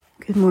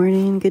Good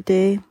morning, good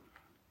day.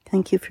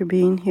 Thank you for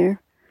being here.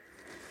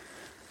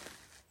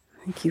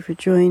 Thank you for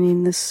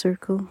joining this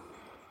circle.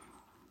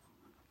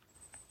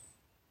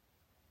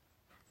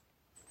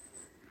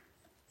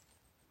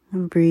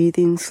 And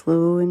breathing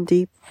slow and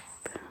deep,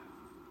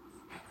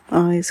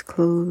 eyes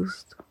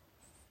closed,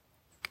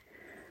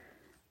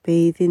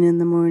 bathing in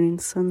the morning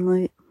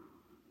sunlight.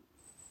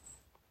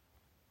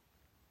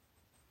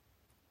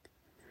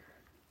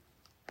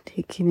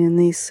 Taking in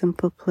these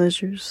simple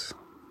pleasures.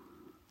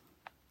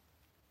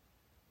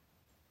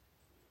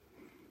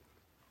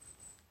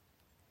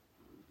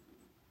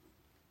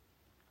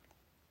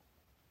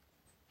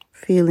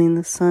 Feeling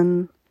the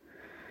sun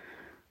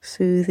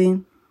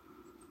soothing.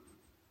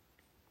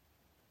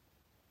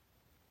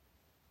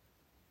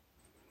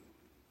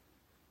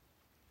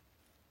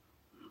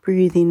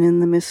 Breathing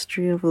in the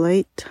mystery of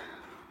light.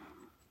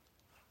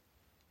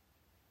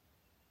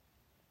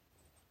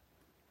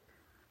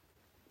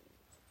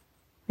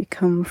 We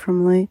come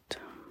from light.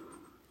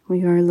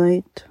 We are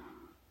light.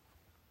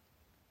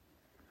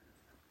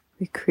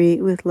 We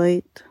create with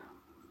light.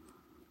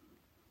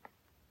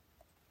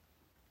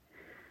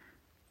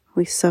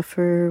 We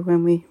suffer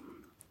when we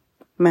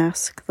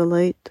mask the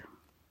light.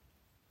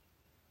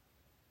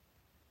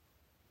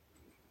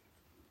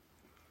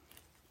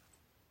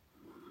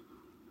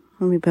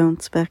 And we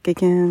bounce back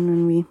again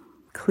and we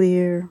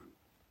clear,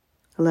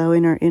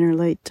 allowing our inner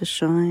light to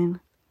shine.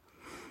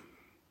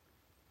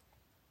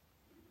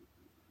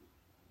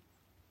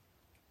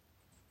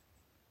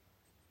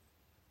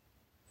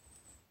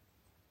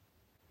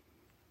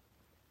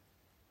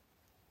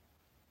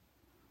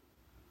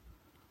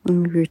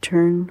 And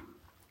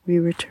we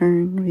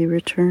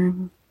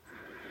return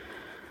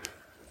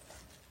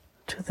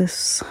to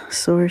this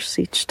source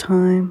each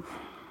time.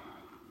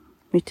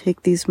 We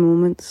take these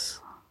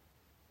moments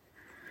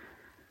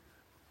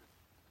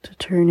to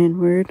turn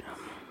inward,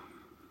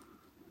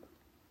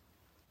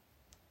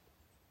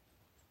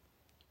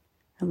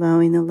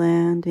 allowing the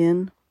land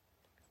in.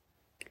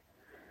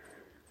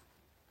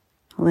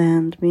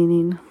 Land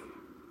meaning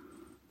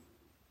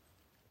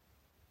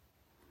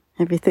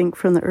everything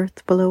from the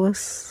earth below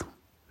us,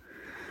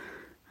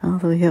 all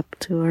the way up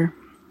to our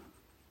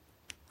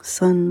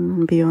sun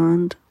and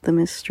beyond the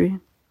mystery.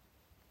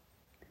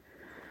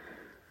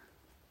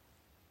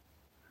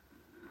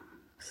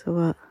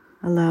 So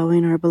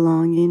allowing our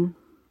belonging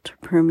to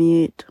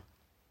permeate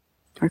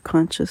our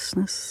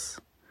consciousness.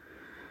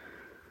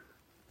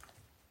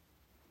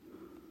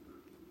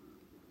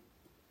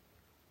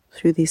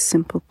 Through these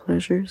simple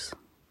pleasures.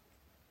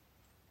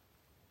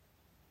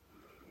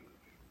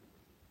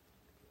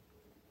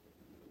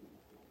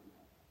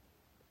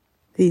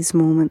 These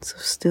moments of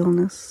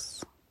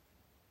stillness,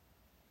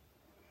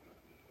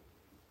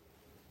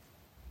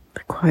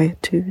 the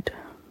quietude,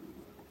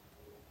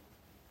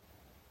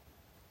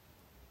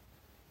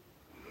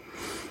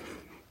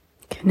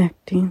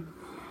 connecting,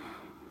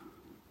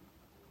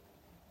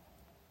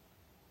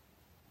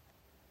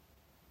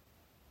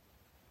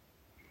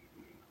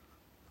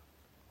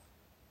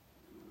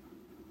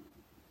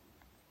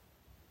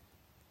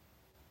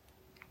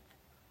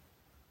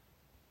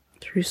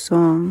 through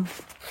song,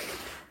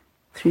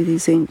 through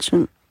these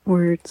ancient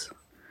words.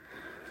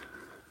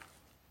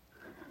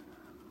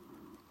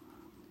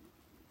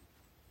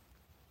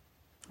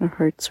 Our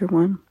hearts are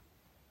one.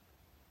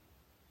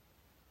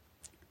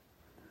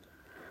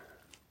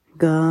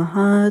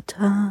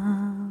 Gata,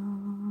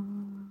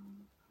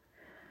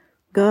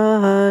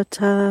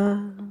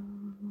 Gata,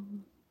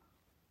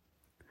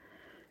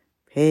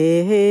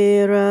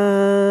 Pera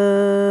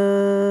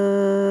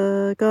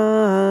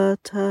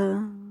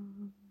Gata,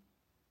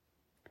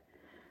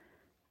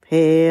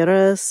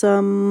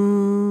 Perasam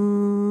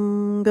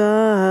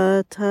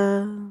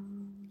Gata,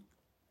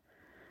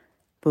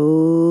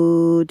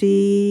 Bodhi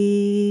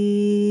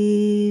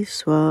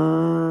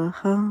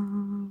Swaha,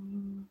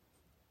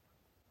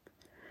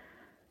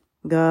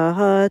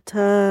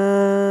 Gata,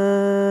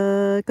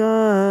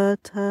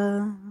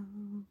 Gata,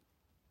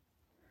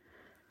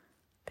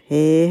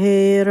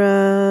 Pera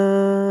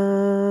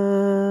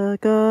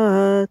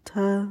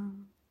Gata,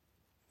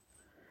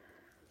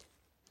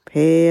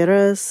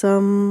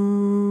 Perasam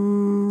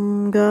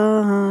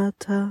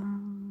Gata,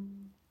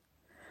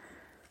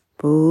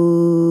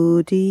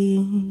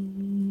 Bodhi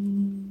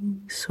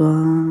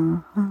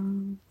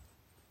Swaha,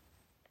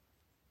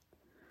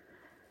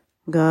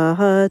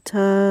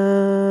 Gata,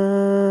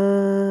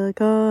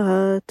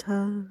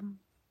 Gata,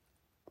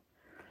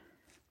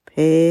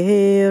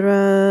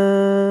 Pera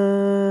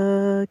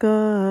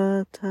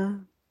Gata,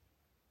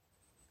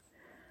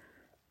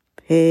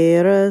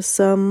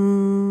 Perasam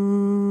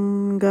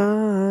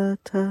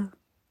Gata,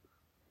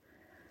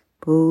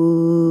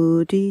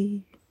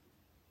 Bodhi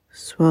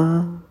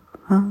Swaha.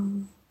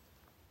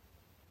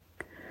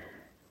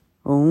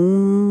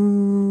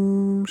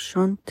 Om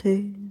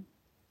Shanti,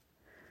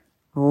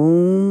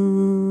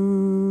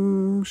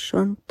 Om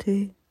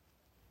Shanti,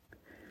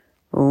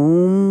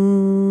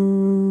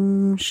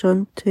 Om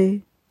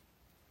Shanti.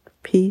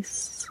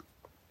 Peace,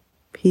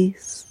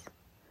 peace,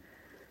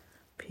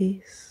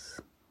 peace.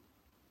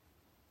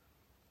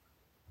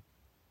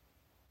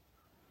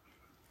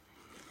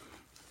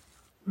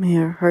 May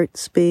our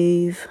hearts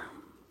bathe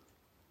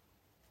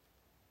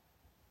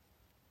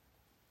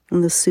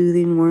in the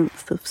soothing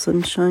warmth of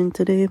sunshine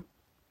today.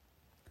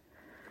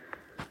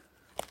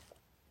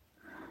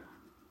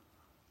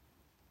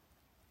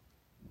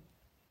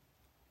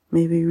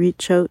 May we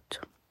reach out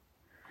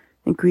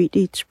and greet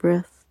each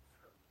breath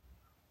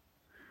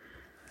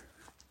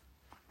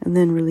and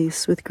then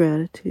release with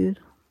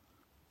gratitude.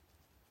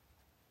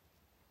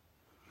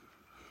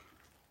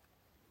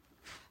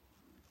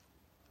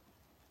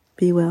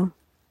 Be well,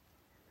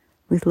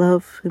 with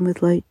love and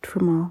with light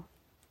from all.